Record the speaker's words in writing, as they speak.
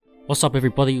What's up,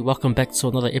 everybody? Welcome back to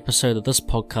another episode of this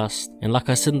podcast. And like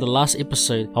I said in the last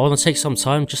episode, I want to take some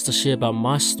time just to share about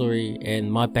my story and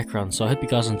my background. So I hope you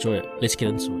guys enjoy it. Let's get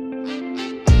into it.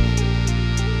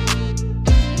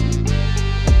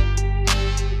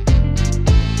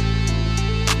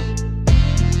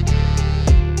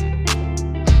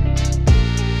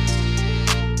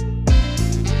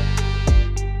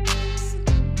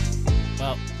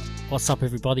 Well, what's up,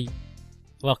 everybody?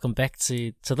 Welcome back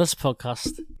to this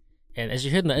podcast. And as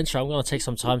you heard in the intro, I'm going to take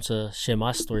some time to share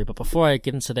my story. But before I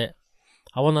get into that,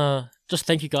 I want to just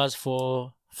thank you guys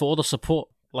for all the support.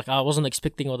 Like, I wasn't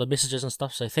expecting all the messages and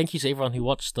stuff. So thank you to everyone who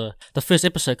watched the first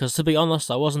episode. Because to be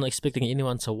honest, I wasn't expecting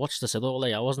anyone to watch this at all.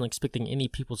 I wasn't expecting any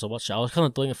people to watch it. I was kind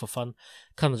of doing it for fun.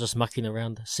 Kind of just mucking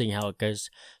around, seeing how it goes.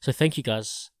 So thank you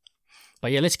guys.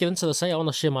 But yeah, let's get into this. I want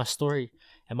to share my story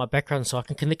and my background so I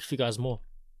can connect with you guys more.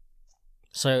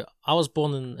 So I was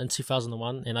born in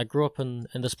 2001 and I grew up in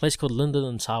this place called Linden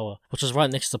and Tawa, which is right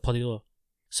next to Porirua.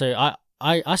 So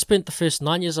I spent the first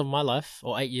 9 years of my life,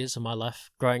 or 8 years of my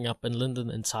life, growing up in Linden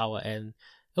and Tawa, and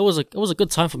it was a good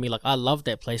time for me. Like, I loved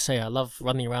that place. I loved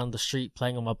running around the street,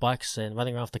 playing on my bikes and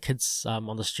running around with the kids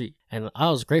on the street. And I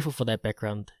was grateful for that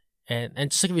background. And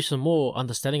just to give you some more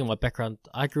understanding of my background,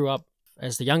 I grew up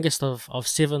as the youngest of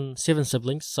seven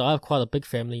siblings, so I have quite a big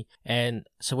family. And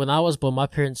so when I was born, my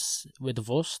parents were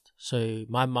divorced. So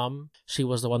my mum, she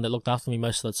was the one that looked after me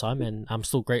most of the time, and I'm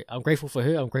grateful for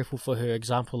her. I'm grateful for her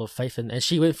example of faith, and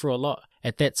she went through a lot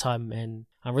at that time, and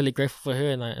I'm really grateful for her,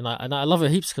 and I love her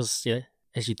heaps because, you know,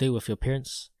 as you do with your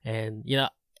parents, and you know,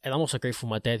 and I'm also grateful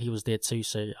my dad, he was there too.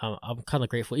 So I'm kind of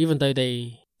grateful, even though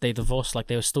they divorced, like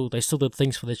they still did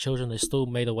things for their children. They still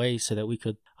made a way so that we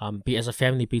could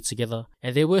be together.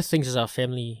 And there were things as our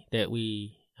family that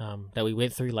we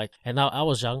went through, like, and I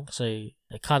was young, so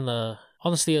it kind of,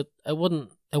 honestly, it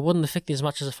wouldn't affect me as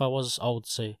much as if I was old.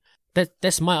 So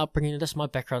that's my upbringing, that's my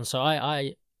background. So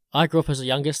I grew up as the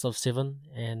youngest of 7,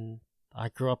 and I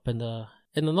grew up in the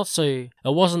not so, it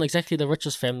wasn't exactly the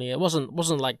richest family. It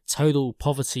wasn't like total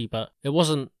poverty, but it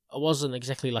wasn't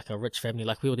exactly like a rich family.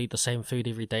 Like, we would eat the same food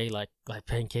every day, like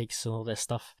pancakes and all that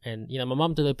stuff. And, you know, my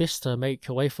mum did her best to make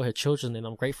a way for her children, and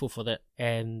I'm grateful for that.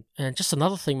 And just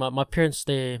another thing, my parents,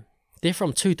 they're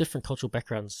from 2 different cultural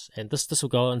backgrounds, and this will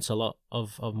go into a lot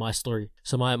of my story.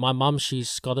 So my mum, she's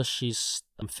Scottish. She's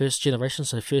first generation,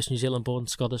 so first New Zealand born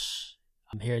Scottish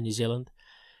here in New Zealand.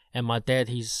 And my dad,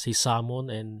 he's Samoan,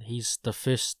 and he's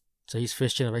first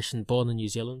generation born in New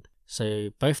Zealand. So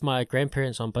both my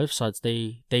grandparents on both sides,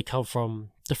 they come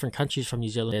from different countries from New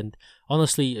Zealand. And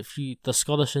honestly, the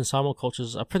Scottish and Samoan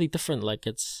cultures are pretty different. Like,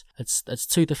 it's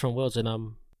 2 different worlds, and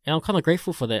I'm kind of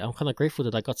grateful for that. I'm kind of grateful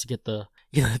that I got to get the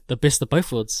best of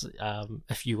both worlds,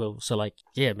 if you will. So, like,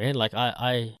 yeah, man, like,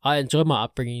 I enjoyed my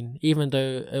upbringing, even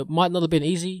though it might not have been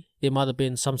easy. There might have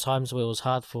been some times where it was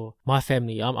hard for my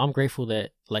family. I'm grateful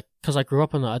that, like, because I grew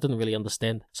up in it, I didn't really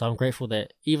understand. So I'm grateful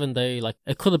that even though, like,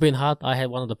 it could have been hard, I had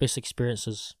one of the best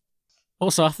experiences.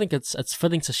 Also, I think it's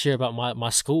fitting to share about my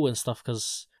school and stuff,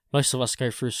 because most of us go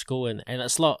through school, and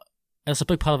it's a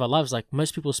big part of our lives. Like,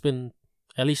 most people spend,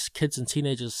 at least kids and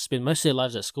teenagers, spend most of their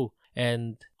lives at school.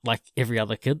 And like every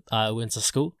other kid, I went to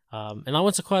school. And I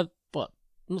went to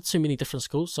not too many different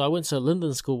schools. So I went to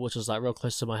Linden School, which is like real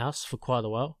close to my house, for quite a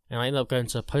while. And I ended up going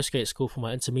to Postgate School for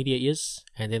my intermediate years.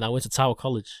 And then I went to Tawa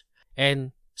College.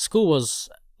 And school was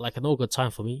like an all good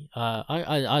time for me.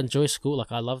 I enjoy school.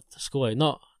 Like, I loved school.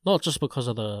 Not just because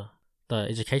of the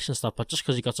education stuff, but just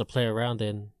because you got to play around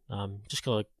and just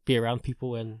got to be around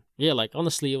people. And yeah, like,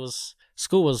 honestly,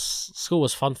 school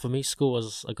was fun for me. School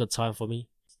was a good time for me.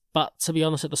 But to be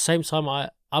honest, at the same time,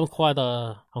 I'm quite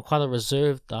a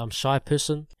reserved, shy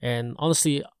person. And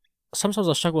honestly, sometimes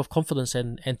I struggle with confidence,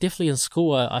 and definitely in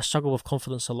school, I struggled with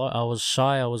confidence a lot. I was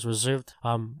shy, I was reserved.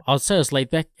 I would say I was laid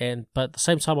back, but at the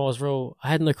same time, I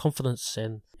had no confidence,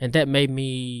 and that made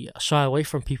me shy away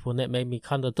from people, and that made me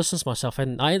kind of distance myself.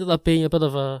 And I ended up being a bit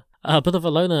of a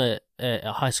loner at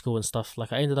high school and stuff.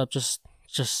 Like, I ended up just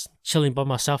chilling by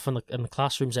myself in the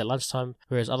classrooms at lunchtime,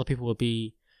 whereas other people would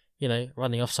be, you know,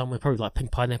 running off somewhere, probably like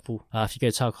Pink Pineapple. If you go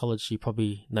to Tawa College, you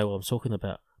probably know what I'm talking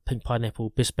about. Pink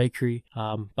Pineapple, Best Bakery,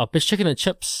 Best Chicken and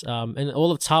Chips, in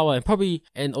all of Tawa, and probably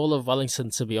in all of Wellington,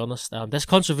 to be honest. That's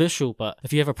controversial, but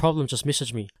if you have a problem, just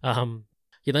message me.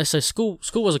 You know, so school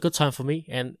was a good time for me,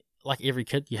 and like every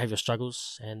kid, you have your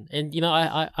struggles, and you know,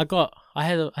 I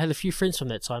had a few friends from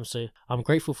that time, so I'm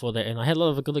grateful for that, and I had a lot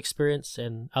of a good experience,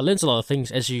 and I learned a lot of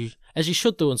things as you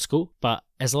should do in school. But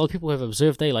as a lot of people have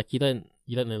observed, like, you don't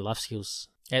learn life skills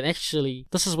And actually,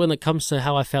 this is when it comes to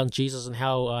how I found Jesus and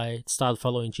how I started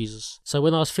following Jesus. So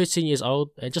when I was 13 years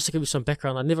old, and just to give you some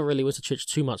background, I never really went to church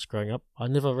too much growing up. I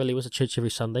never really went to church every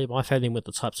Sunday. My family weren't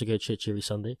the types to go to church every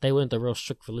Sunday. They weren't a real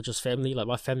strict religious family. Like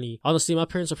my family, honestly, my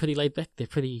parents are pretty laid back. They're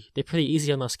pretty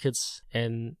easy on us kids.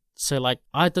 And so, like,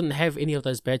 I didn't have any of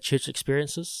those bad church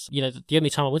experiences. You know, the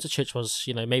only time I went to church was,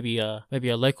 you know, maybe a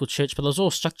local church, but it was all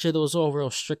structured, it was all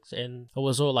real strict, and it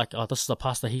was all like, oh, this is the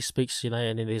pastor, he speaks, you know,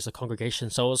 and then there's a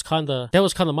congregation. So it was that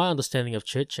was kind of my understanding of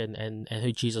church and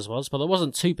who Jesus was, but it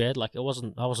wasn't too bad. Like, I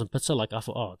wasn't bitter. Like, I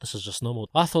thought, oh, this is just normal.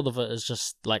 I thought of it as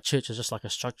just like church is just like a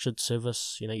structured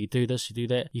service. You know, you do this, you do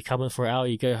that, you come in for an hour,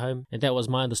 you go home, and that was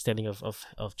my understanding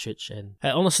of church. And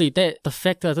honestly, the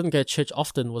fact that I didn't go to church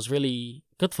often was really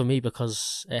good for me,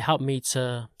 because it helped me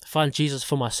to find Jesus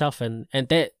for myself, and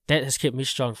that has kept me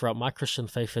strong throughout my Christian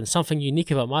faith. And something unique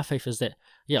about my faith is that,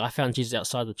 yeah, I found Jesus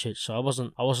outside the church. So I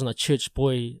wasn't a church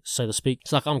boy, so to speak.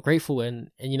 It's like, I'm grateful, and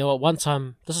you know what, one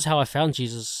time, this is how I found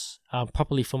Jesus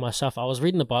properly for myself. I was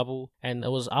reading the Bible, and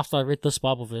it was after I read this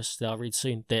Bible verse that I'll read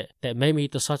soon that made me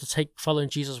decide to take following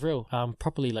Jesus real,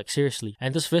 properly, like seriously.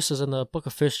 And this verse is in the book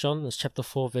of 1 John, it's chapter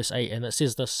 4, verse 8, and it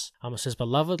says this, it says,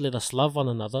 "Beloved, let us love one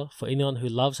another, for anyone who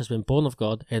loves has been born of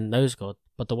God and knows God.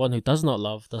 But the one who does not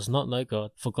love does not know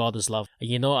God, for God is love." And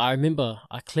you know, I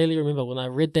clearly remember when I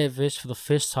read that verse for the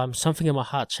first time, something in my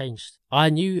heart changed. I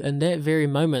knew in that very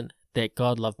moment that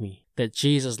God loved me, that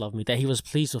Jesus loved me, that he was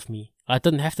pleased with me. I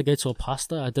didn't have to go to a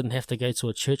pastor, I didn't have to go to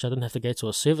a church, I didn't have to go to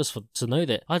a service to know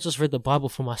that. I just read the Bible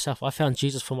for myself. I found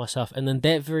Jesus for myself. And in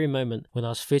that very moment, when I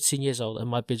was 13 years old in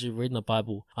my bedroom reading the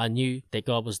Bible, I knew that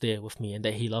God was there with me and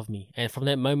that he loved me. And from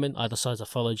that moment, I decided to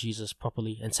follow Jesus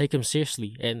properly and take him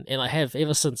seriously. And I have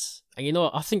ever since. And you know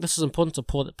what, I think this is important to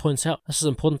point out. This is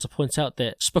important to point out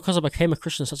that just because I became a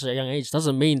Christian at such a young age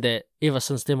doesn't mean that ever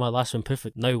since then my life's been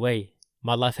perfect. No way.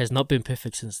 My life has not been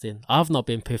perfect since then. I've not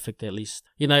been perfect, at least.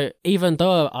 You know, even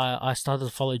though I started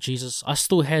to follow Jesus, I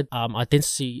still had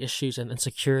identity issues and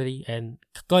insecurity. And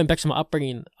going back to my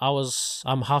upbringing,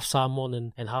 I'm half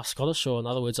Samoan and half Scottish, or in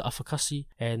other words, Afakasi.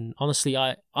 And honestly,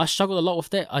 I struggled a lot with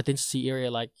that identity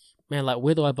area. Like, man, like,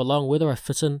 where do I belong? Where do I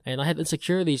fit in? And I had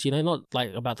insecurities, you know, not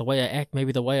like about the way I act,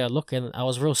 maybe the way I look. And I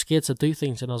was real scared to do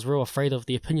things, and I was real afraid of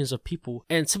the opinions of people.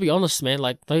 And to be honest, man,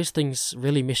 like, those things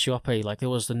really mess you up, eh? Like, there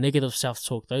was the negative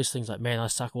self-talk, those things like, man, I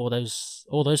suck, all those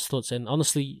thoughts. And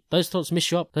honestly, those thoughts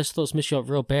mess you up. Those thoughts mess you up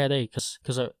real bad, eh?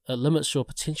 Because it limits your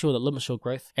potential, it limits your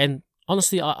growth. And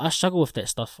honestly, I struggle with that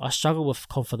stuff. I struggle with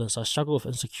confidence. I struggle with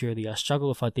insecurity. I struggle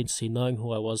with identity, knowing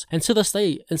who I was. And to this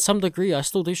day, in some degree, I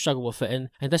still do struggle with it.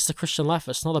 And that's the Christian life.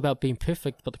 It's not about being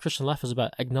perfect, but the Christian life is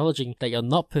about acknowledging that you're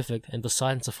not perfect and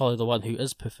deciding to follow the one who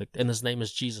is perfect, and his name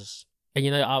is Jesus. And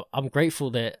you know, I'm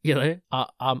grateful that, you know,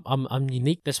 I'm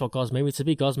unique. That's what God's made me to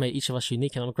be. God's made each of us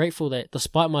unique, and I'm grateful that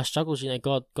despite my struggles, you know,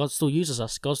 God still uses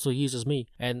us. God still uses me.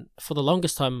 And for the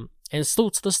longest time, and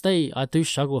still to this day, I do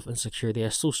struggle with insecurity. I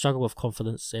still struggle with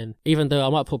confidence. And even though I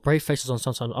might put brave faces on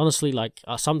sometimes, honestly, like,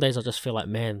 some days I just feel like,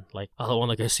 man, like, I don't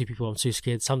want to go see people. I'm too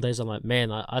scared. Some days I'm like,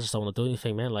 man, I just don't want to do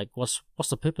anything, man. Like, what's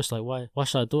the purpose? Like, why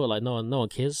should I do it? Like, no one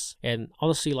cares. And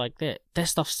honestly, like, that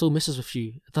stuff still messes with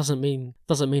you. It doesn't mean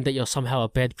that you're somehow a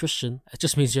bad Christian. It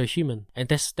just means you're human. And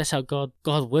that's how God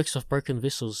works with broken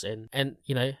vessels. And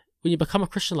you know, when you become a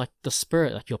Christian, like, the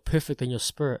spirit, like, you're perfect in your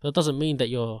spirit. That doesn't mean that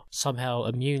you're somehow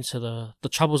immune to the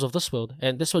troubles of this world.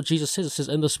 And that's what Jesus says. It says,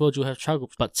 in this world you'll have trouble,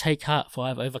 but take heart, for I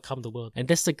have overcome the world. And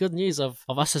that's the good news of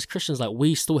us as Christians. Like,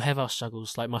 we still have our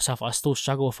struggles. Like myself, I still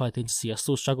struggle with identity. I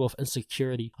still struggle with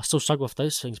insecurity. I still struggle with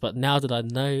those things. But now that I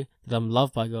know that I'm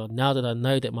loved by God, now that I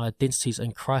know that my identity is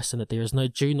in Christ and that there is no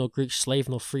Jew nor Greek, slave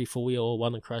nor free, for we are all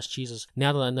one in Christ Jesus.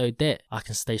 Now that I know that, I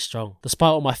can stay strong.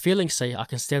 Despite what my feelings say, I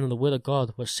can stand on the word of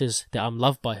God, which says that I'm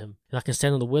loved by him. And I can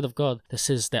stand on the word of God that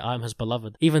says that I am his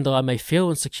beloved. Even though I may feel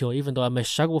insecure, even though I may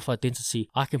struggle with identity,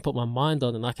 I can put my mind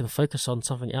on and I can focus on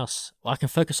something else. I can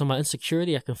focus on my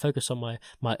insecurity, I can focus on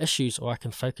my issues, or I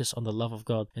can focus on the love of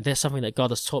God. And that's something that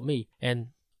God has taught me. And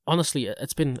honestly,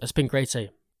 it's been great, eh?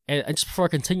 And just before I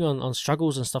continue on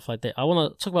struggles and stuff like that, I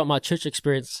want to talk about my church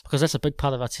experience, because that's a big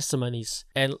part of our testimonies.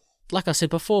 And like I said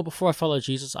before I followed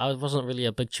Jesus, I wasn't really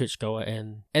a big church goer,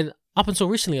 and up until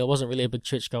recently, I wasn't really a big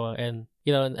church goer. And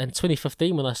you know, in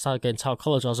 2015, when I started going to Tower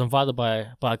College, I was invited by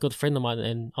a good friend of mine,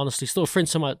 and honestly, still a friend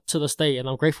to this day. And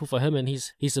I'm grateful for him, and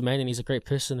he's a man, and he's a great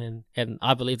person, and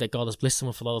I believe that God has blessed him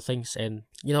with a lot of things. And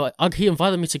you know, he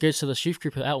invited me to go to this youth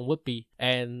group out in Whitby,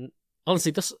 and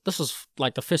honestly, this was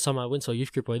like the first time I went to a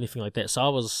youth group or anything like that. So I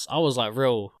was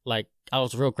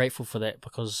real grateful for that,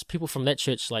 because people from that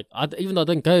church, like, even though I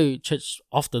didn't go to church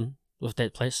often, with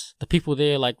that place. The people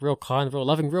there, like, real kind, real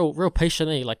loving, real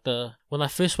patient. Like, when I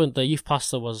first went, the youth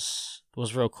pastor was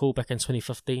real cool back in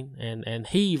 2015, and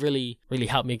he really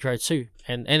helped me grow too.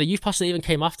 And the youth pastor even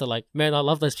came after, like, man, I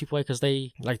love those people because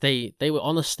they were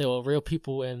honest, they were real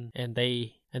people, and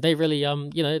they really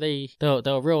they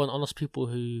were real and honest people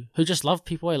who just love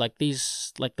people. Like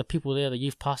the people there, the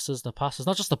youth pastors,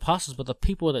 not just the pastors but the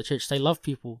people at the church, they love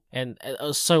people, and it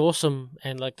was so awesome.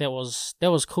 And like that was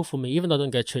cool for me, even though I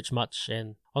didn't go to church much.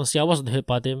 And honestly, I wasn't hurt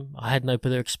by them. I had no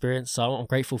bitter experience, so I'm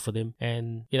grateful for them.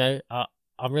 And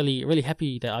I'm really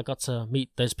happy that I got to meet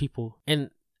those people. And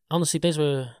honestly, those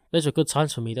were good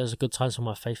times for me. Those were good times for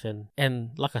my faith. And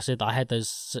like I said, I had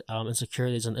those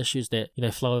insecurities and issues that,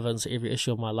 flow over into every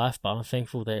issue of my life. But I'm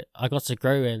thankful that I got to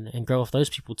grow and grow with those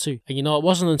people too. And it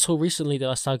wasn't until recently that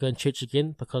I started going to church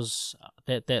again, because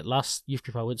that last youth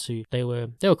group I went to, they were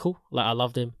cool. Like, I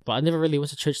loved them. But I never really went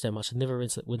to church that much. I never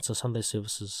went to Sunday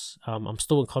services. I'm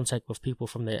still in contact with people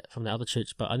from the other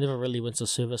church, but I never really went to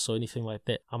service or anything like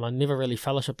that. I never really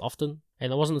fellowshipped often.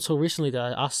 And it wasn't until recently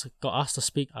that I got asked to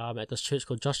speak at this church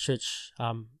called Just Church.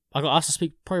 I got asked to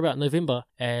speak probably about November,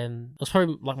 and it was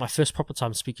probably like my first proper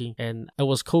time speaking, and it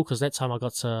was cool because that time I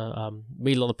got to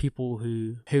meet a lot of people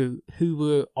who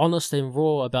were honest and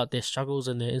raw about their struggles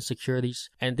and their insecurities.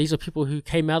 And these are people who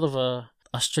came out of a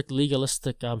strict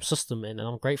legalistic system, and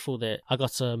I'm grateful that I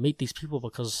got to meet these people,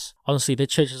 because honestly, their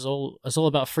church is all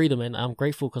about freedom, and I'm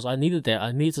grateful because I needed that.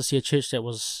 I needed to see a church that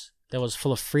was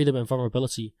full of freedom and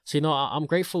vulnerability. So, I'm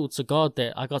grateful to God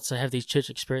that I got to have these church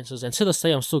experiences, and to this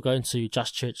day, I'm still going to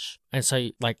Just Church. And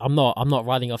so, like, I'm not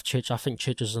writing off church. I think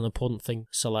church is an important thing.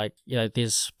 So, like,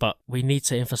 but we need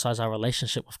to emphasize our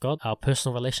relationship with God, our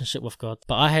personal relationship with God.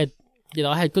 But I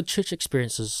had good church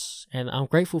experiences, and I'm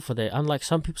grateful for that. Unlike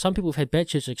some people have had bad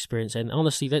church experience, and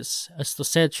honestly, it's the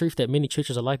sad truth that many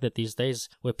churches are like that these days,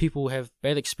 where people have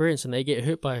bad experience and they get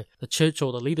hurt by the church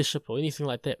or the leadership or anything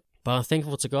like that. But I'm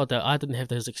thankful to God that I didn't have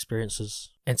those experiences.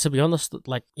 And to be honest,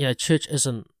 like, church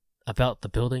isn't about the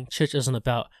building. Church isn't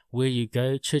about where you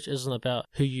go. Church isn't about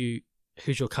who's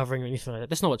you're covering or anything like that.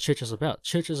 That's not what church is about.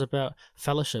 Church is about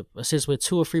fellowship. It says where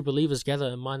 2 or 3 believers gather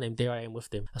in my name, there I am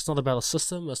with them. It's not about a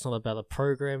system. It's not about a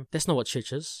program. That's not what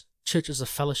church is. Church is a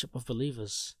fellowship of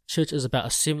believers. Church is about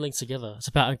assembling together. It's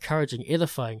about encouraging,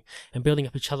 edifying, and building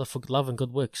up each other for love and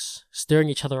good works. Stirring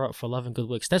each other up for love and good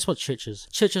works. That's what church is.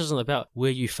 Church isn't about where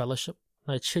you fellowship.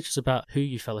 No, church is about who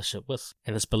you fellowship with,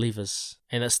 and it's believers.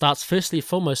 And it starts firstly and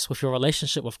foremost with your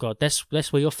relationship with God. That's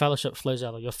where your fellowship flows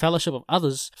out of. Your fellowship with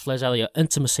others flows out of your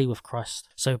intimacy with Christ.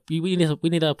 So we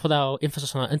need to put our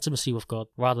emphasis on our intimacy with God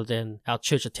rather than our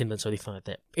church attendance or anything like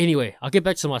that. Anyway, I'll get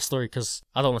back to my story because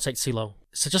I don't want to take too long.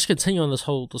 So just continue on this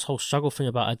whole struggle thing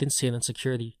about identity and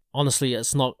insecurity. Honestly,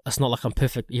 it's not like I'm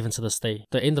perfect even to this day.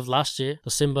 The end of last year,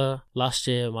 December last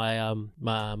year,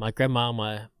 my grandma,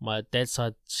 my dad's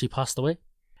side, she passed away.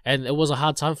 And it was a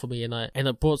hard time for me, and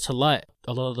it brought to light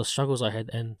a lot of the struggles I had,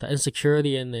 and the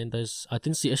insecurity and those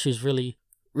identity issues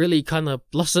really kind of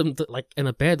blossomed, like, in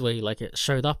a bad way. Like, it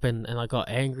showed up, and I got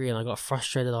angry and I got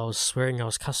frustrated. I was swearing, I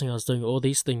was cussing, I was doing all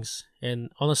these things.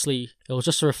 And honestly, it was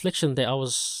just a reflection that I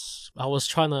was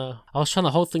trying to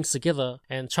hold things together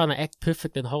and trying to act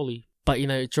perfect and holy. But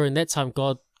during that time,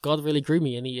 God really grew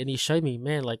me, and he showed me,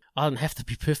 man, like, I didn't have to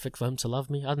be perfect for him to love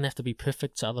me. I didn't have to be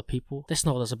perfect to other people. That's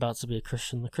not what it's about to be a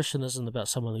Christian. The Christian isn't about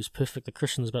someone who's perfect. The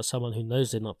Christian is about someone who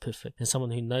knows they're not perfect, and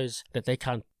someone who knows that they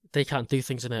can't do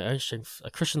things in their own strength.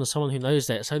 A Christian is someone who knows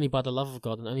that it's only by the love of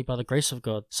God and only by the grace of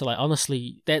God. So, like,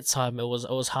 honestly, that time it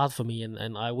was hard for me,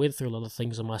 and I went through a lot of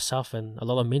things in myself, and a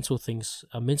lot of mental things,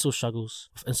 mental struggles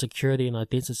with insecurity and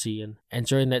identity, and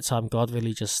during that time, God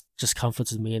really just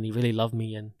comforted me, and he really loved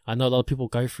me. And I know a lot of people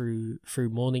go through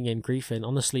mourning and grief, and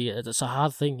honestly, it's a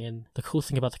hard thing. And the cool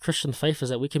thing about the Christian faith is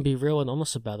that we can be real and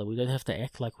honest about it. We don't have to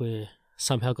act like we're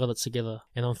somehow got it together.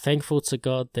 And I'm thankful to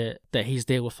God that he's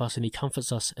there with us, and he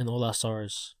comforts us in all our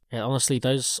sorrows. And honestly,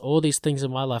 all these things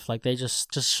in my life, like, they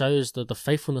just shows the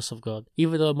faithfulness of God.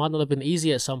 Even though it might not have been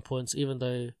easy at some points, even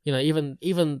though, even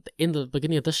in the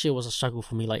beginning of this year was a struggle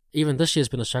for me. Like, even this year's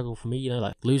been a struggle for me,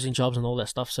 like, losing jobs and all that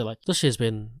stuff. So, like, this year's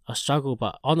been a struggle,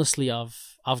 but honestly,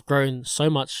 I've grown so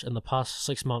much in the past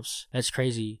 6 months. That's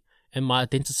crazy. In my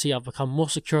identity, I've become more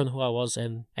secure in who I was,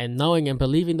 and knowing and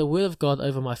believing the word of God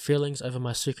over my feelings, over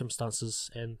my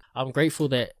circumstances. And I'm grateful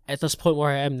that at this point where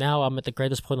I am now, I'm at the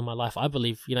greatest point of my life, I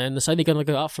believe, and it's only going to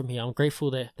go up from here. I'm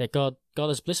grateful that God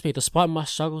has blessed me, despite my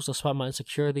struggles, despite my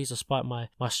insecurities, despite my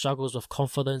struggles with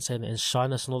confidence and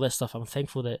shyness and all that stuff. I'm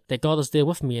thankful that God is there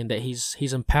with me, and that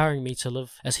he's empowering me to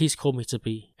live as he's called me to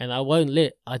be. And I won't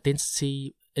let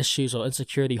identity issues or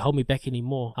insecurity hold me back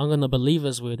anymore. I'm going to believe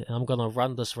his word, and I'm going to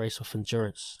run this race with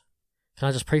endurance. can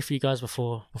I just pray for you guys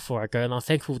before I go? And I'm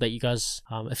thankful that you guys,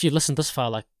 if you've listened this far,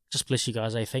 like, just bless you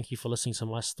guys. Thank you for listening to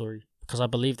my story, because I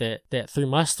believe that through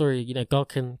my story, God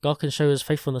can show His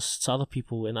faithfulness to other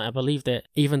people. And I believe that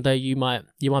even though you might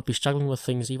be struggling with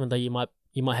things, even though you might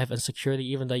have insecurity,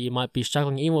 even though you might be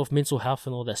struggling even with mental health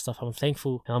and all that stuff, I'm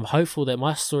thankful and I'm hopeful that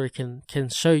my story can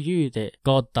show you that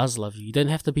God does love you. You don't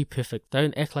have to be perfect.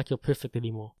 Don't act like you're perfect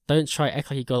anymore. Don't try to act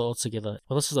like you got it all together.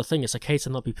 Well, this is the thing. It's okay to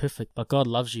not be perfect, but God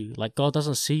loves you. Like, God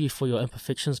doesn't see you for your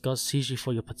imperfections. God sees you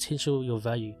for your potential, your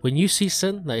value. When you see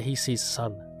sin, He sees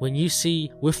Son. When you see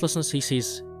worthlessness, He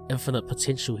sees infinite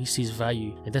potential. He sees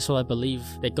value. And that's what I believe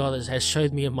that God has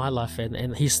showed me in my life,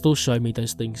 and He's still showing me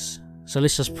those things. So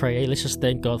let's just pray. Let's just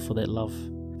thank God for that love.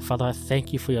 Father, I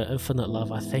thank you for your infinite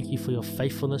love. I thank you for your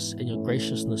faithfulness and your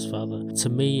graciousness, Father, to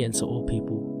me and to all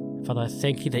people. Father, I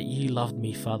thank you that you loved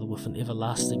me, Father, with an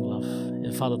everlasting love.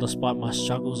 And Father, despite my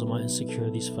struggles and my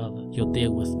insecurities, Father, you're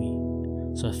there with me.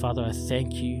 So Father, I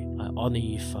thank you. I honor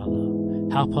you,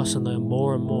 Father. Help us to know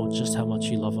more and more just how much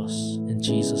you love us. In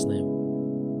Jesus' name,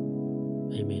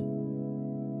 amen.